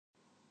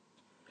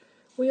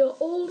We are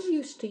all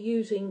used to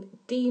using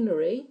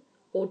denary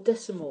or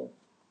decimal.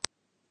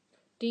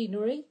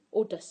 Denary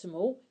or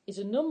decimal is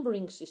a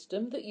numbering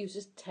system that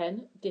uses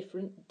 10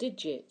 different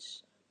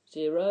digits.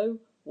 0,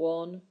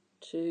 1,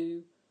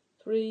 2,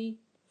 3,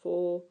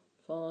 4,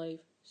 5,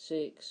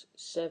 6,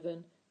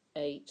 7,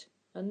 8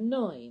 and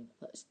 9.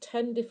 That's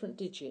 10 different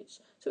digits.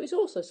 So it's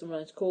also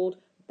sometimes called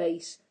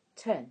base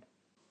 10.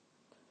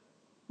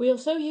 We are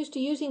so used to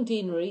using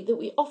denary that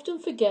we often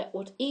forget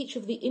what each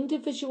of the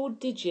individual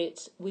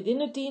digits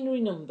within a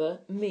denary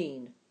number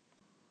mean.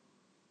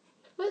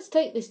 Let's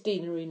take this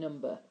denary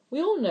number. We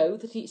all know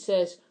that it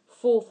says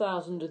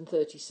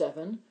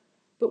 4037,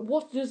 but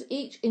what does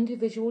each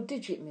individual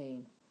digit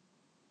mean?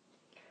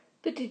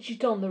 The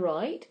digit on the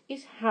right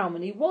is how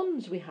many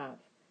ones we have.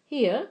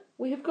 Here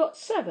we have got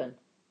 7.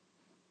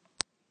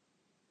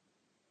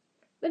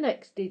 The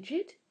next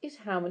digit is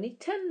how many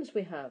tens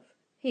we have.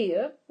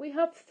 Here we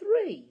have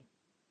 3.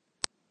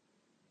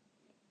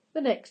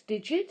 The next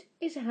digit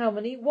is how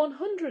many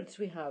 100s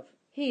we have.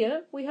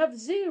 Here we have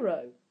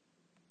 0.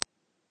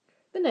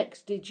 The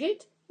next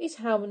digit is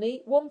how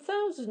many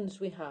 1000s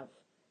we have.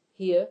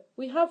 Here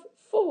we have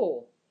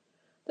 4.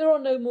 There are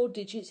no more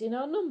digits in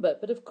our number,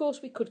 but of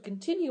course we could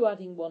continue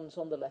adding ones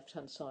on the left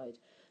hand side.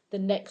 The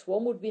next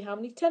one would be how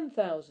many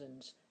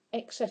 10,000s,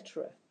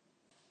 etc.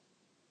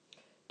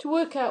 To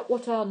work out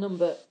what our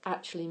number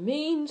actually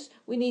means,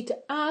 we need to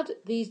add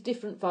these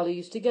different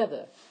values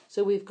together.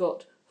 So we've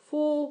got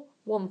 4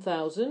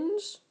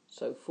 1000s,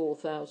 so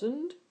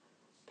 4000,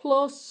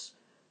 plus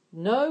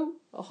no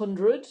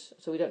 100,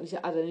 so we don't need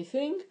to add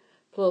anything,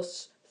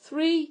 plus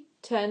 3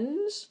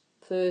 tens,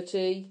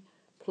 30,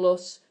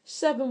 plus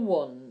 7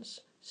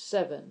 ones,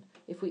 7.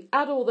 If we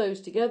add all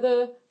those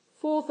together,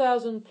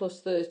 4000 plus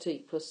 30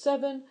 plus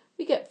 7,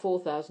 we get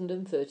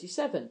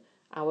 4037,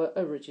 our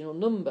original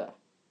number.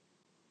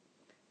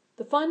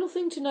 The final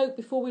thing to note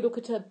before we look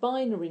at a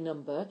binary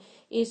number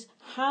is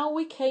how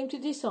we came to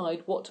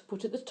decide what to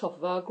put at the top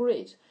of our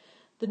grid.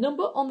 The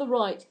number on the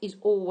right is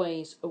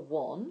always a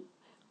 1,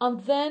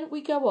 and then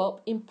we go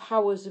up in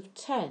powers of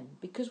 10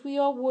 because we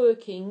are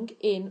working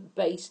in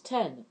base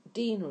 10,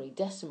 denary,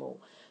 decimal.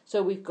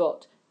 So we've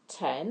got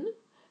 10,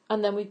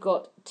 and then we've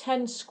got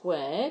 10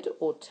 squared,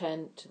 or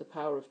 10 to the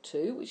power of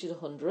 2, which is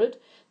 100.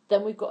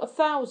 Then we've got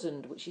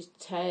 1000, which is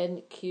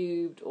 10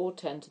 cubed, or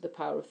 10 to the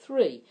power of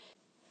 3.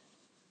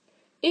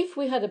 If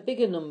we had a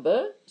bigger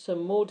number, so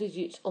more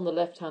digits on the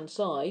left-hand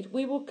side,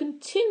 we will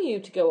continue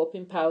to go up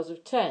in powers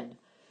of 10.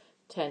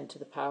 10 to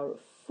the power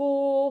of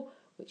 4,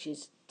 which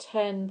is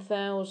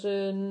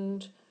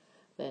 10,000,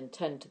 then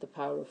 10 to the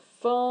power of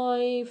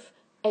 5,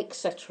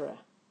 etc.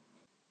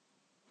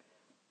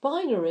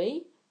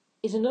 Binary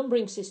is a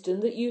numbering system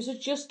that uses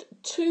just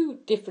 2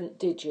 different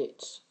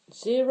digits,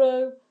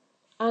 0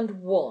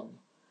 and 1.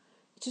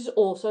 It is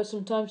also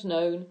sometimes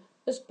known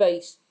as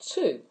base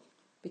 2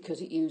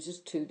 because it uses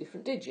 2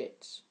 different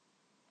digits.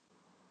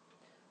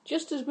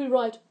 Just as we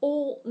write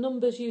all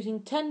numbers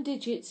using 10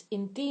 digits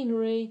in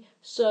denary,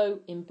 so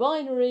in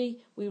binary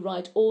we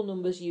write all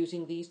numbers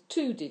using these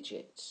 2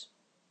 digits.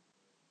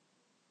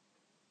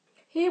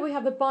 Here we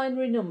have a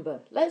binary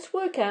number. Let's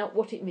work out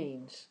what it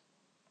means.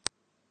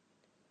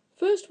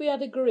 First we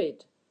add a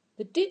grid.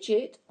 The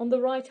digit on the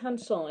right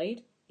hand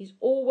side is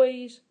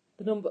always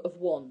the number of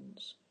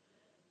ones.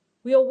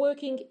 We are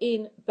working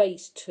in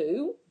base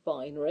 2,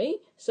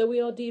 binary, so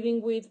we are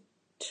dealing with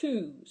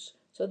 2's.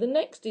 So the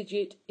next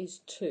digit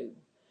is 2.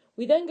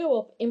 We then go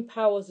up in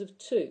powers of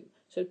 2.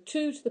 So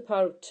 2 to the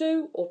power of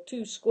 2, or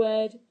 2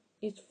 squared,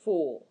 is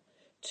 4.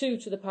 2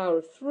 to the power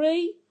of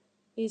 3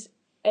 is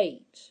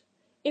 8.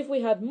 If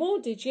we had more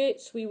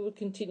digits, we would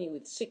continue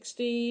with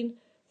 16,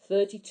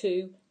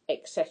 32,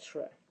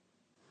 etc.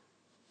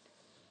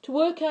 To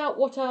work out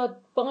what our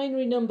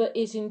binary number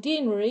is in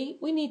denary,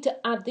 we need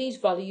to add these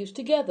values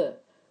together.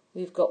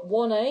 We've got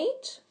 1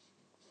 8,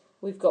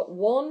 we've got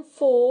 1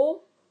 4,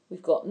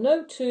 we've got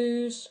no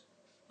 2's,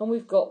 and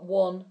we've got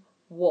 1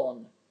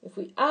 1. If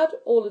we add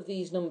all of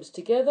these numbers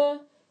together,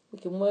 we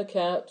can work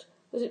out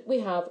that we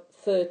have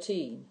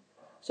 13.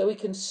 So we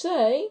can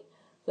say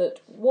that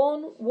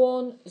 1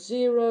 1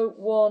 0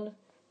 1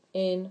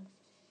 in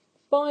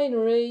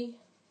binary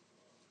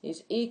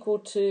is equal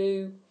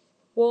to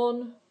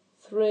 1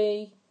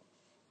 3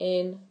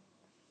 in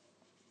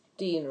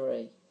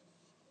denary.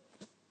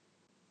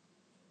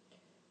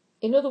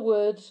 In other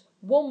words,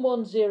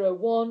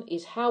 1101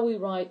 is how we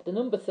write the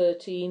number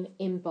 13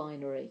 in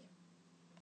binary.